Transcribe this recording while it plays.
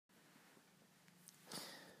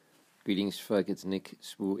Greetings, folk. It's Nick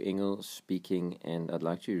Spoor Engel speaking, and I'd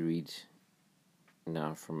like to read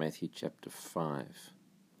now from Matthew chapter 5.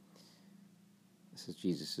 This is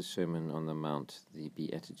Jesus' Sermon on the Mount, the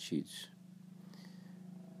Beatitudes.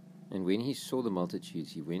 And when he saw the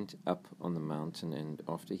multitudes, he went up on the mountain, and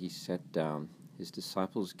after he sat down, his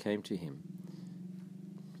disciples came to him.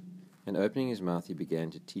 And opening his mouth, he began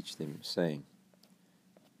to teach them, saying,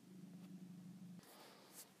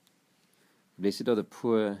 Blessed are the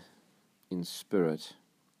poor in spirit,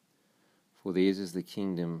 for theirs is the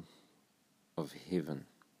kingdom of heaven.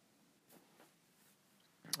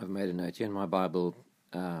 I've made a note here in my Bible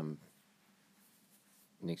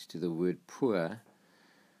next to the word poor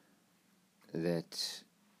that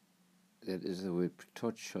is the word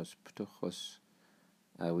ptochos,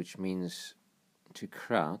 which means to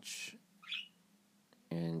crouch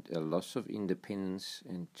and a loss of independence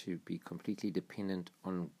and to be completely dependent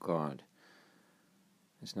on God.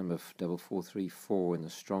 It's number 4434 in the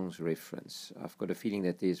Strong's reference. I've got a feeling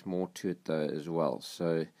that there's more to it though as well.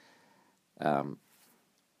 So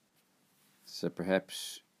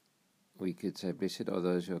perhaps we could say, blessed are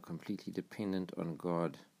those who are completely dependent on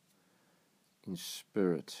God in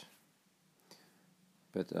spirit.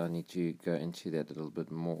 But I need to go into that a little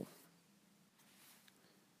bit more.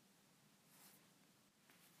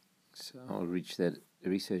 So I'll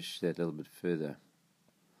research that a little bit further.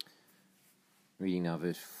 Reading now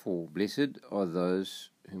verse 4. Blessed are those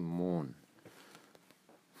who mourn,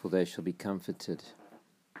 for they shall be comforted.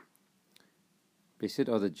 Blessed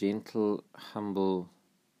are the gentle, humble,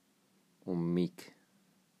 or meek,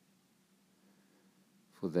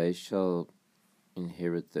 for they shall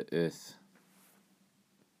inherit the earth.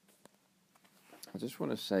 I just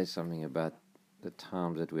want to say something about the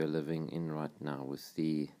times that we're living in right now with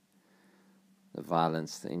the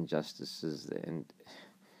violence, the injustices, and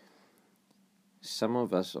some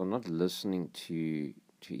of us are not listening to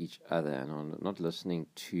each other and are not listening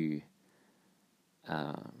to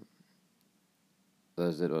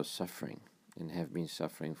those that are suffering and have been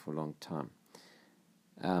suffering for a long time.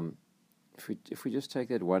 If we just take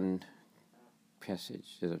that one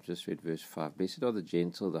passage that I've just read, verse 5, blessed are the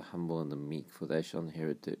gentle, the humble, and the meek, for they shall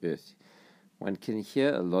inherit the earth. One can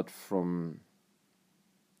hear a lot from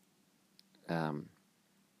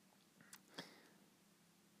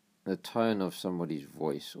the tone of somebody's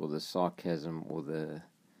voice, or the sarcasm, or the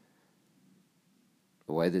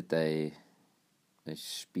way that they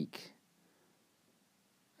speak.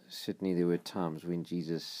 Certainly there were times when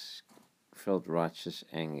Jesus felt righteous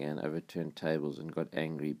anger and overturned tables and got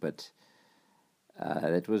angry, but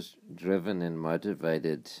that was driven and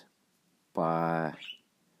motivated by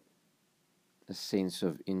a sense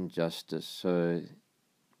of injustice. So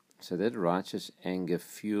that righteous anger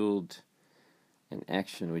fueled an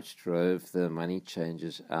action which drove the money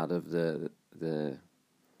changers out of the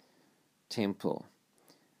temple,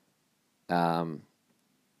 where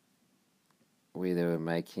they were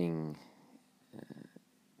making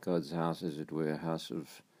God's house, as it were, a house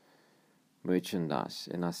of merchandise.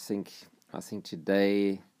 And I think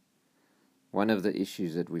today one of the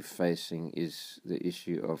issues that we're facing is the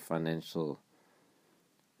issue of financial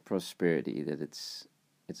prosperity, that it's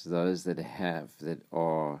those that have that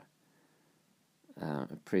are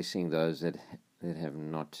oppressing those that have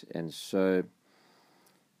not. And so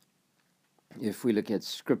if we look at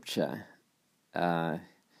Scripture,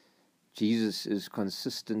 Jesus is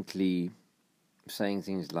consistently saying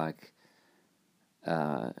things like,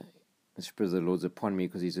 the Spirit of the Lord's upon me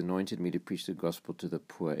because He's anointed me to preach the gospel to the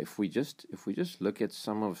poor. If we just look at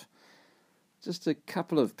just a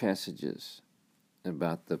couple of passages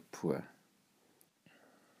about the poor.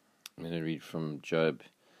 I'm going to read from Job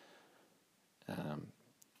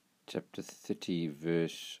chapter 30,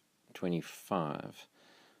 verse 25.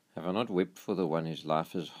 Have I not wept for the one whose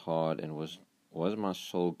life is hard, and was not my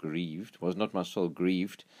soul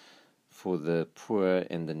grieved for the poor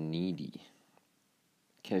and the needy?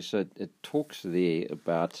 Okay, so it talks there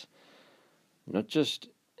about not just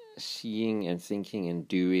seeing and thinking and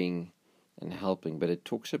doing and helping, but it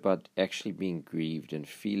talks about actually being grieved and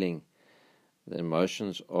feeling the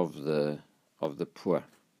emotions of the poor.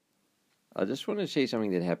 I just want to say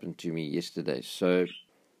something that happened to me yesterday. So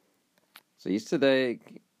yesterday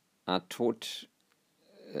I taught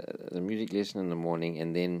the music lesson in the morning,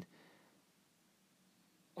 and then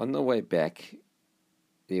on the way back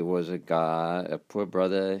there was a guy, a poor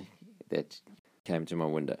brother, that came to my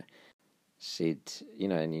window, said,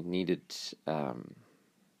 and he needed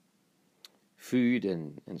food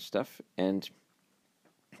and stuff, and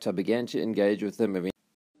so I began to engage with him.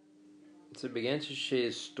 So he began to share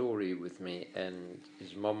his story with me, and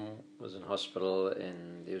his mom was in hospital,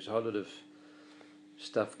 and there was a whole lot of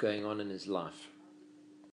stuff going on in his life.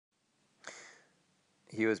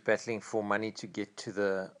 He was battling for money to get to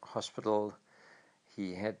the hospital.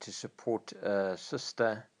 He had to support a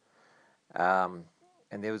sister, and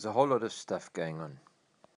there was a whole lot of stuff going on.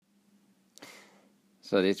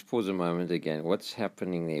 So let's pause a moment again. What's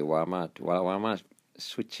happening there? Why am I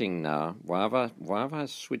switching now? Why have I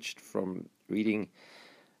switched from reading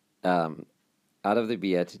out of the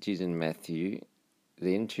Beatitudes in Matthew,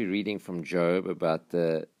 then to reading from Job about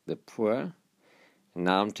the poor? And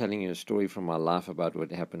now I'm telling you a story from my life about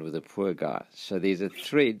what happened with the poor guy. So there's a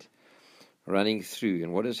thread running through,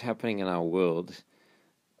 and what is happening in our world.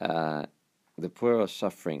 The poor are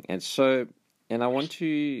suffering, and I want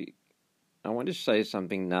to say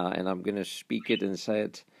something now, and I'm going to speak it and say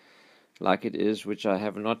it like it is, which I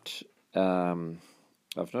have not.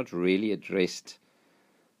 I've not really addressed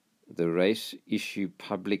the race issue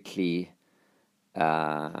publicly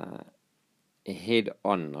head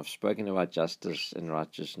on. I've spoken about justice and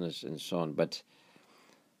righteousness and so on, but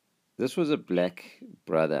this was a black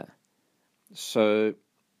brother. So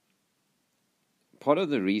part of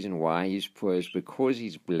the reason why he's poor is because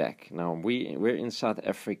he's black. Now, we're in South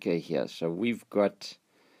Africa here, so we've got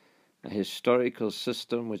a historical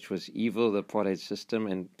system which was evil, the apartheid system,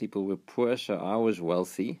 and people were poor, so I was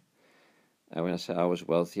wealthy. When I say I was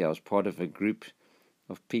wealthy, I was part of a group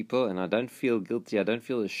of people, and I don't feel guilty, I don't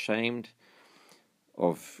feel ashamed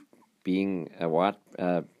of being a white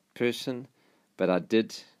person, but I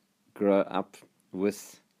did grow up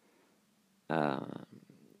with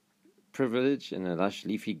privilege in a lush,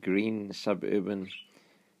 leafy green suburban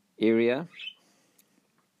area,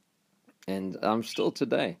 and I'm still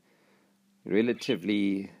today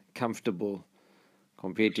relatively comfortable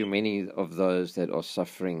compared to many of those that are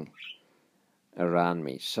suffering around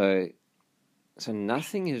me. So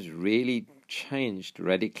nothing has really changed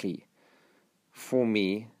radically for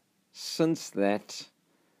me since that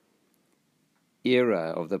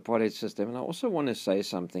era of the apartheid system. And I also want to say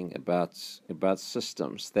something about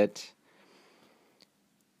systems, that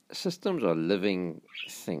systems are living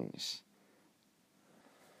things.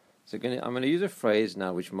 So I'm going to use a phrase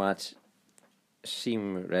now which might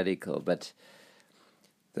seem radical, but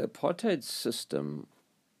the apartheid system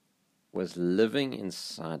was living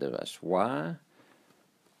inside of us. Why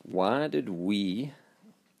did we,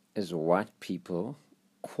 as white people,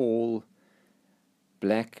 call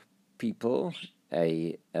black people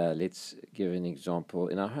let's give an example,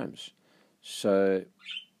 in our homes? So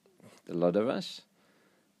a lot of us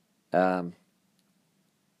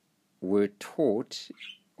were taught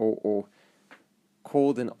or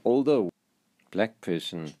called an older black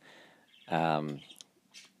person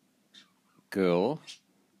girl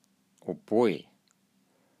or boy.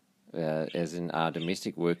 As in our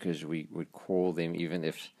domestic workers, we would call them, even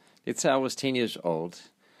if, let's say I was 10 years old,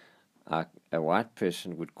 a white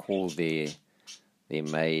person would call their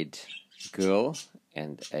maid girl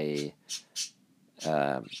and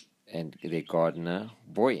and their gardener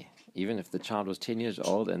boy, even if the child was 10 years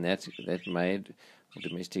old and that maid or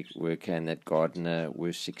domestic worker and that gardener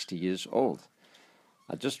were 60 years old.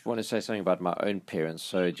 I just want to say something about my own parents,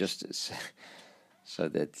 so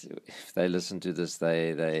that if they listen to this,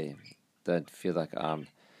 they don't feel like I'm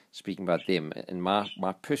speaking about them. And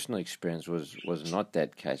my personal experience was not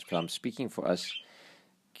that case, but I'm speaking for us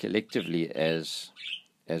collectively as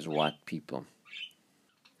white people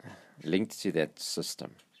linked to that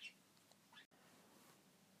system.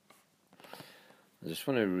 I just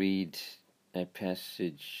want to read a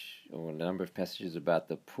passage or a number of passages about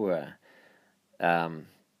the poor.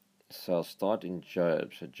 So I'll start in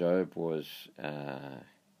Job. So Job was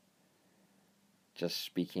just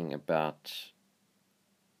speaking about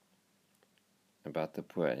the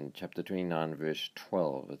poor. In chapter 29, verse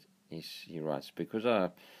 12, he writes, "Because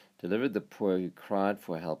I delivered the poor who cried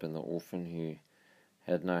for help, and the orphan who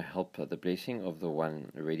had no helper, the blessing of the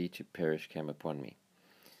one ready to perish came upon me.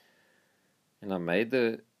 And I made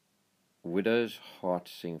the widow's heart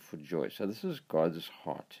sing for joy." So this is God's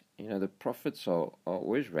heart. The prophets are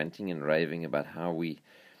always ranting and raving about how we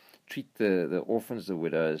treat the orphans, the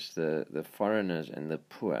widows, the foreigners, and the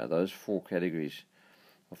poor, those four categories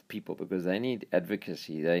of people, because they need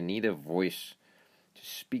advocacy. They need a voice to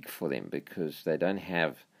speak for them, because they don't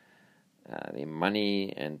have their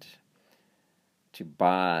money and to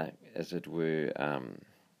buy, as it were,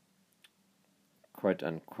 quote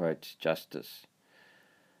unquote justice.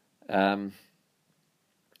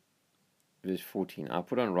 Verse 14, "I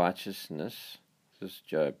put on righteousness." This is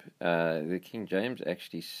Job. The King James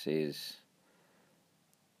actually says,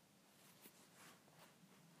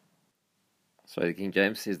 So the King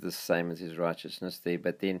James says the same as his righteousness there,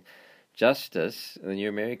 but then justice, the New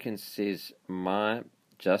American says, my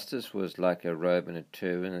justice was like a robe and a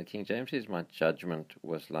turban, and the King James says, my judgment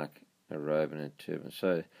was like a robe and a turban.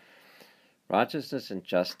 So righteousness and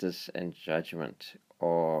justice and judgment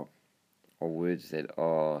are words that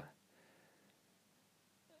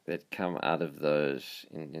come out of those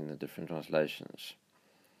in the different translations.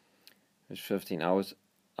 Verse 15, I was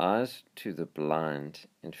eyes to the blind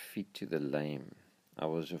and feet to the lame. I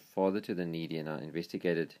was a father to the needy, and I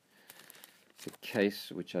investigated the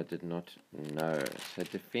case which I did not know. So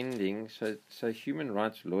defending, so human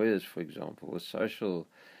rights lawyers, for example, or social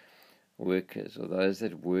workers, or those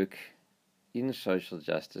that work in social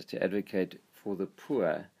justice to advocate for the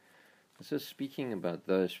poor. This is speaking about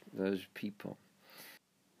those people.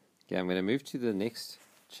 Okay, I'm going to move to the next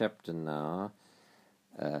chapter now,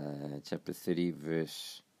 chapter 30,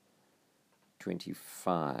 verse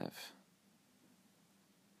 25.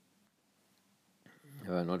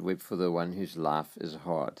 Have I not wept for the one whose life is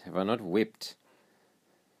hard? Have I not wept?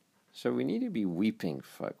 So we need to be weeping,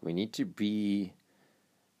 folk. We need to be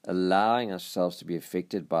allowing ourselves to be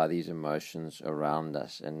affected by these emotions around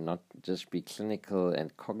us and not just be clinical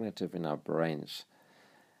and cognitive in our brains.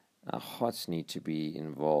 Our hearts need to be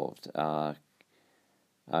involved, our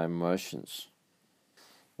emotions.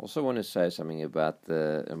 Also want to say something about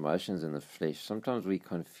the emotions in the flesh. Sometimes we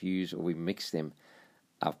confuse or we mix them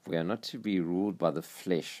up. We are not to be ruled by the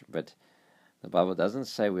flesh, but the Bible doesn't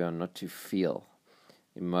say we are not to feel.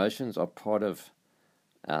 Emotions are part of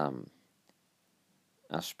our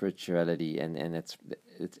spirituality, and it's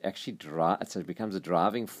actually it becomes a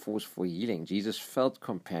driving force for healing. Jesus felt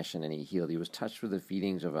compassion and he healed. He was touched with the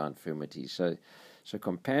feelings of our infirmities. So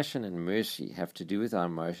compassion and mercy have to do with our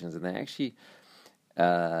emotions, and they actually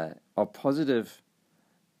are positive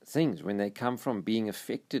things when they come from being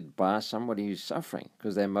affected by somebody who's suffering,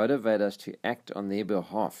 because they motivate us to act on their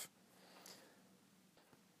behalf.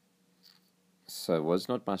 So was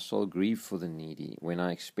not my soul grieved for the needy? When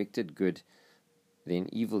I expected good, then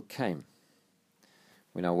evil came.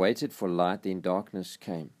 When I waited for light, then darkness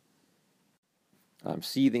came. I am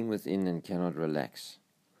seething within and cannot relax.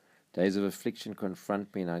 Days of affliction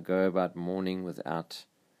confront me, and I go about mourning without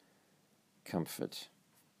comfort.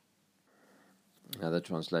 Another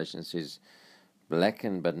translation says,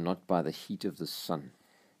 blackened but not by the heat of the sun.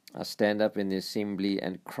 I stand up in the assembly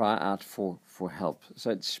and cry out for help. So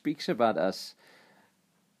it speaks about us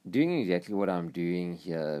doing exactly what I'm doing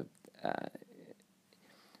here,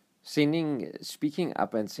 speaking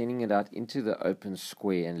up and sending it out into the open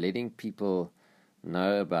square and letting people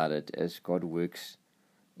know about it as God works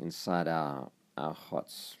inside our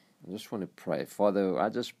hearts. I just want to pray. Father, I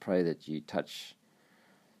just pray that you touch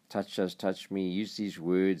us, touch me. Use these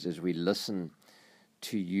words as we listen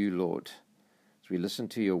to you, Lord. As we listen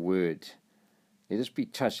to your word, let us be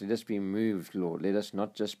touched, let us be moved, Lord. Let us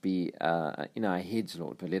not just be in our heads,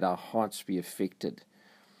 Lord, but let our hearts be affected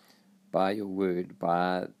by your word,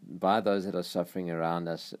 by those that are suffering around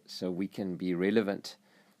us, so we can be relevant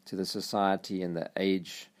to the society and the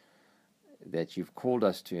age that you've called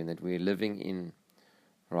us to and that we're living in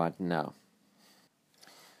right now.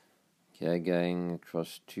 Okay, going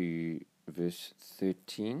across to verse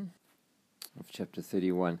 13 of chapter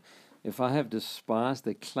 31. If I have despised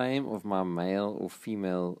the claim of my male or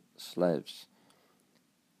female slaves.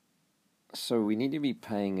 So we need to be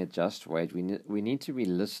paying a just wage. We need to be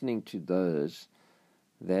listening to those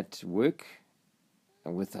that work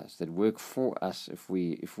with us, that work for us if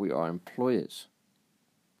we are employers.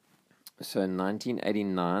 So in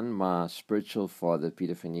 1989, my spiritual father,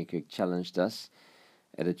 Peter van Niekerk, challenged us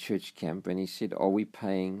at a church camp, and he said, are we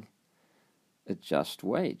paying a just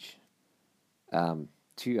wage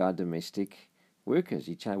to our domestic workers?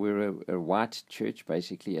 We were a white church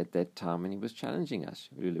basically at that time, and he was challenging us.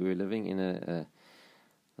 We were living in a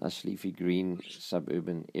lush leafy green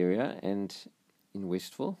suburban area and in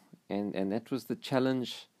Westville, and that was the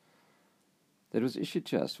challenge that was issued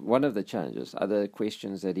to us. One of the challenges. Other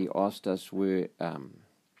questions that he asked us were,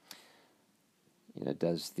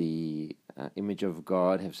 does the image of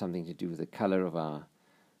God have something to do with the color of our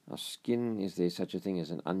skin? Is there such a thing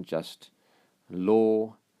as an unjust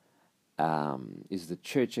law? Is the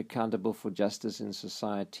church accountable for justice in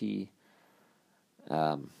society?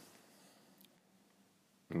 And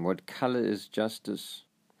what color is justice?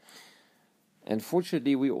 And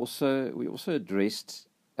fortunately, we also addressed.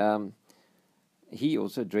 He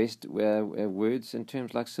also addressed words in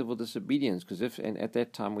terms like civil disobedience, because at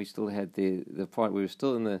that time we still had the part, we were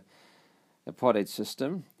still in the apartheid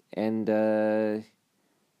system, and the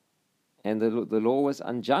law was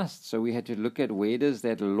unjust. So we had to look at, where does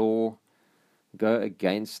that law go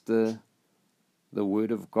against the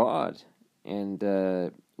word of God.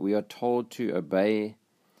 And we are told to obey,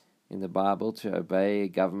 in the Bible, to obey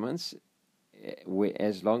governments,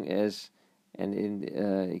 as long as,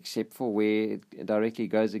 except for where it directly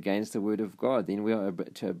goes against the word of God, then we are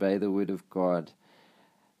to obey the word of God.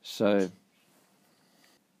 So,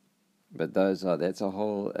 but that's a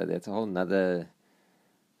whole nother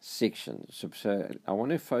section. So I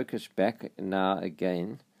want to focus back now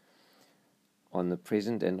again on the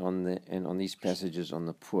present and on these passages on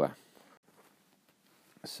the poor.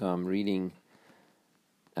 So I'm reading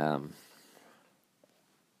out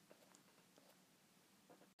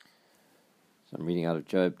of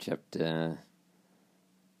Job chapter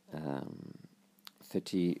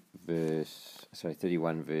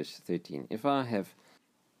 31 verse 13. If I have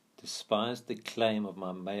despised the claim of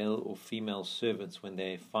my male or female servants when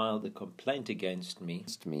they filed a complaint against me,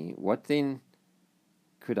 what then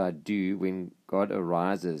could I do when God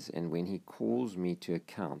arises and when he calls me to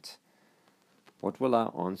account? What will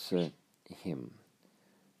I answer him?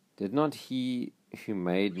 Did not he who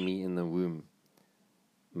made me in the womb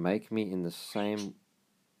make me in the same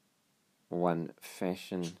one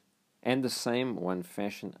fashion, and the same one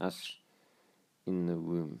fashion us in the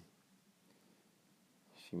womb?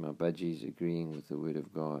 See, my budgie's agreeing with the word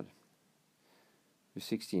of God. Verse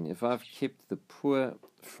 16. If I've kept the poor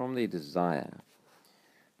from their desire,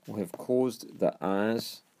 or have caused the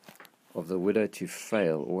eyes of the widow to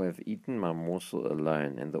fail, or have eaten my morsel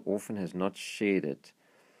alone, and the orphan has not shared it,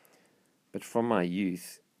 but from my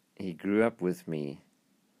youth he grew up with me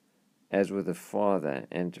as with a father,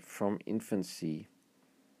 and from infancy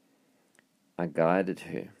I guided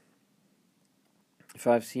her. If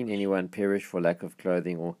I have seen anyone perish for lack of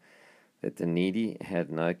clothing, or that the needy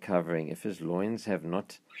had no covering, if his loins have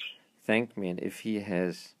not thanked me, and if he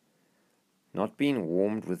has not been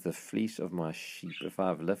warmed with the fleece of my sheep, if I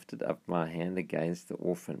have lifted up my hand against the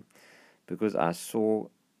orphan, because I saw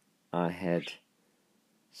I had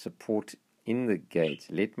support in the gate,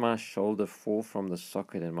 let my shoulder fall from the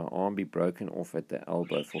socket, and my arm be broken off at the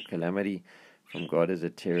elbow, for calamity from God is a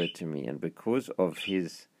terror to me, and because of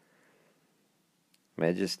his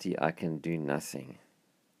majesty I can do nothing.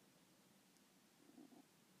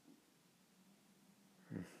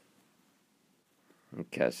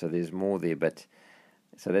 Okay, so there's more there, but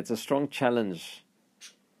so that's a strong challenge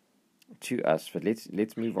to us. But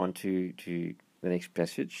let's move on to the next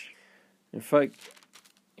passage. And folks,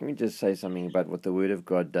 let me just say something about what the Word of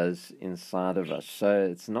God does inside of us.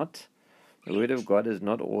 So the Word of God is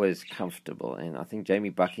not always comfortable, and I think Jamie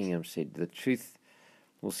Buckingham said the truth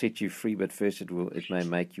will set you free, but first it may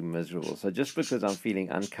make you miserable. So just because I'm feeling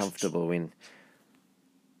uncomfortable when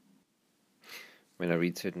I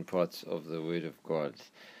read certain parts of the Word of God,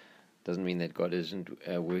 doesn't mean that God isn't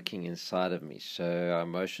working inside of me. So our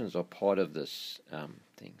emotions are part of this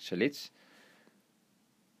thing. So let's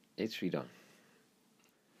read on.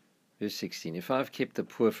 Verse 16. If I have kept the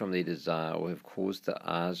poor from their desire, or have caused the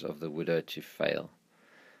eyes of the widow to fail,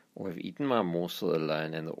 or have eaten my morsel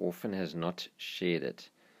alone, and the orphan has not shared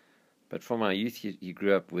it, but from my youth he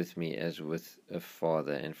grew up with me as with a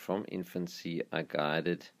father, and from infancy I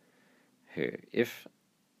guided her. If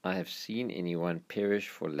I have seen anyone perish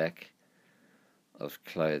for lack of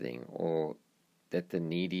clothing, or that the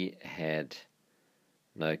needy had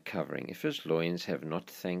no covering, if his loins have not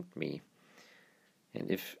thanked me, and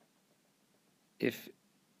if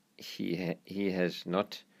he has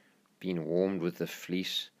not been warmed with the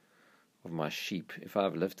fleece of my sheep, if I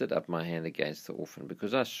have lifted up my hand against the orphan,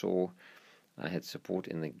 because I saw I had support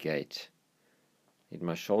in the gate, let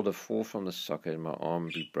my shoulder fall from the socket, and my arm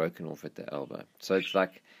be broken off at the elbow. So it's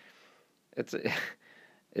like,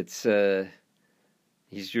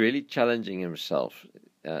 he's really challenging himself,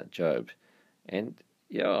 Job. And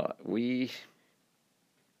yeah,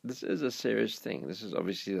 this is a serious thing. This is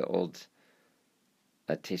obviously the Old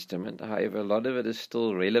Testament. However, a lot of it is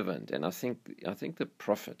still relevant, and I think the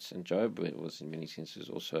prophets, and Job was in many senses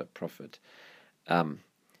also a prophet,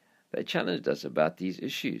 they challenged us about these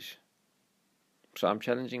issues. So I'm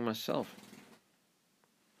challenging myself.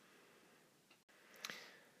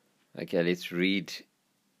 Okay, let's read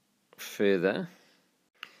further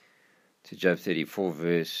to Job 34,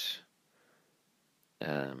 verse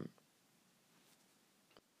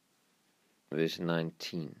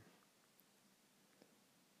 19.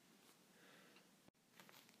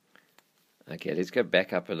 Okay, let's go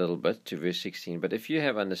back up a little bit to verse 16. But if you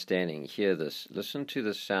have understanding, hear this. Listen to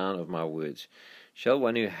the sound of my words. Shall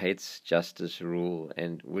one who hates justice rule?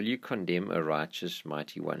 And will you condemn a righteous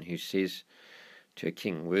mighty one who says to a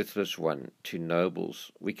king, worthless one, to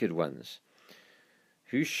nobles, wicked ones,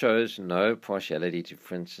 who shows no partiality to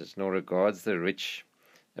princes, nor regards the rich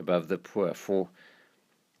above the poor, for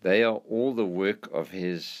they are all the work of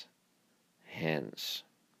his hands.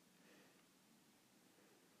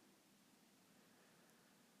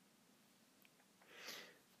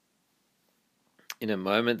 In a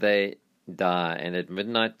moment they die, and at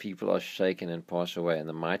midnight people are shaken and pass away, and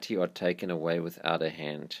the mighty are taken away without a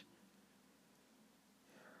hand.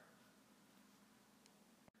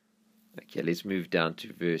 Okay, let's move down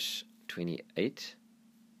to verse 28.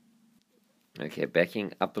 Okay,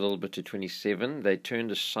 backing up a little bit to 27. They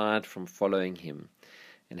turned aside from following him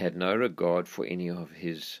and had no regard for any of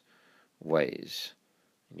his ways,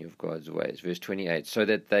 any of God's ways. Verse 28. So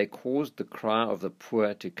that they caused the cry of the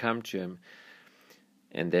poor to come to him,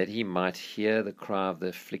 and that he might hear the cry of the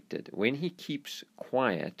afflicted. When he keeps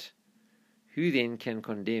quiet, who then can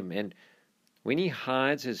condemn? And when he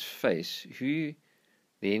hides his face, who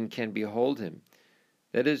then can behold him?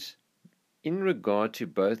 That is, in regard to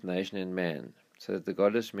both nation and man, so that the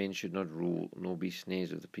godless men should not rule, nor be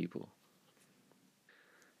snares of the people.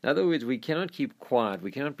 In other words, we cannot keep quiet,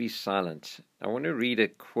 we cannot be silent. I want to read a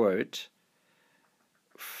quote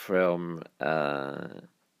from, I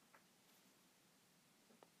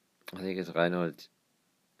think it's Reinhold,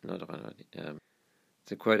 not Reinhold,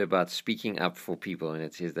 it's a quote about speaking up for people, and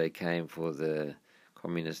it says they came for the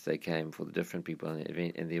communists, they came for the different people,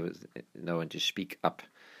 and there was no one to speak up. I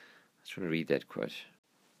just want to read that quote.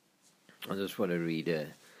 I just want to read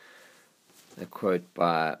a quote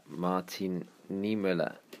by Martin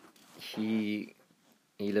Niemöller. He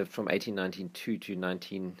lived from 1892 to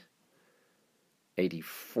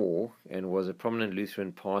 1984 and was a prominent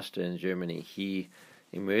Lutheran pastor in Germany. He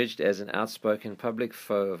emerged as an outspoken public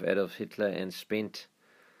foe of Adolf Hitler and spent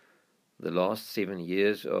the last 7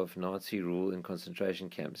 years of Nazi rule in concentration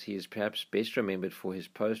camps. He is perhaps best remembered for his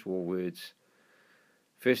post-war words.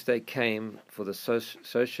 First they came for the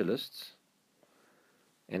socialists,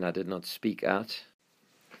 and I did not speak out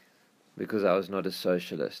because I was not a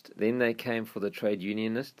socialist. Then they came for the trade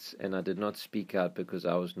unionists, and I did not speak out because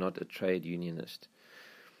I was not a trade unionist.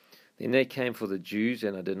 Then they came for the Jews,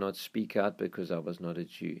 and I did not speak out because I was not a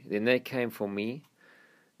Jew. Then they came for me,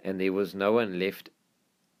 and there was no one left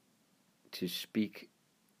to speak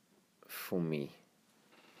for me.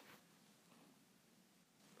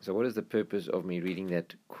 So what is the purpose of me reading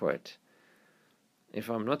that quote? If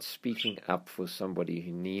I'm not speaking up for somebody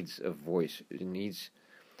who needs a voice, who needs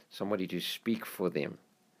somebody to speak for them,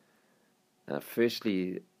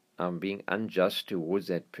 firstly, I'm being unjust towards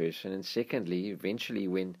that person, and secondly, eventually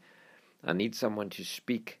when I need someone to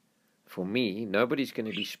speak for me, nobody's going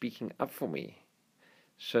to be speaking up for me.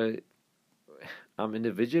 So I'm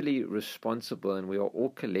individually responsible, and we are all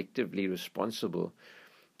collectively responsible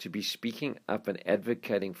to be speaking up and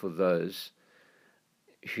advocating for those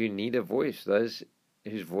who need a voice, those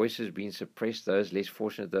whose voice has been suppressed, those less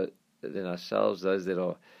fortunate than ourselves, those that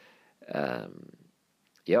are,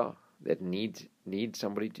 that need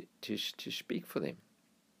somebody to speak for them.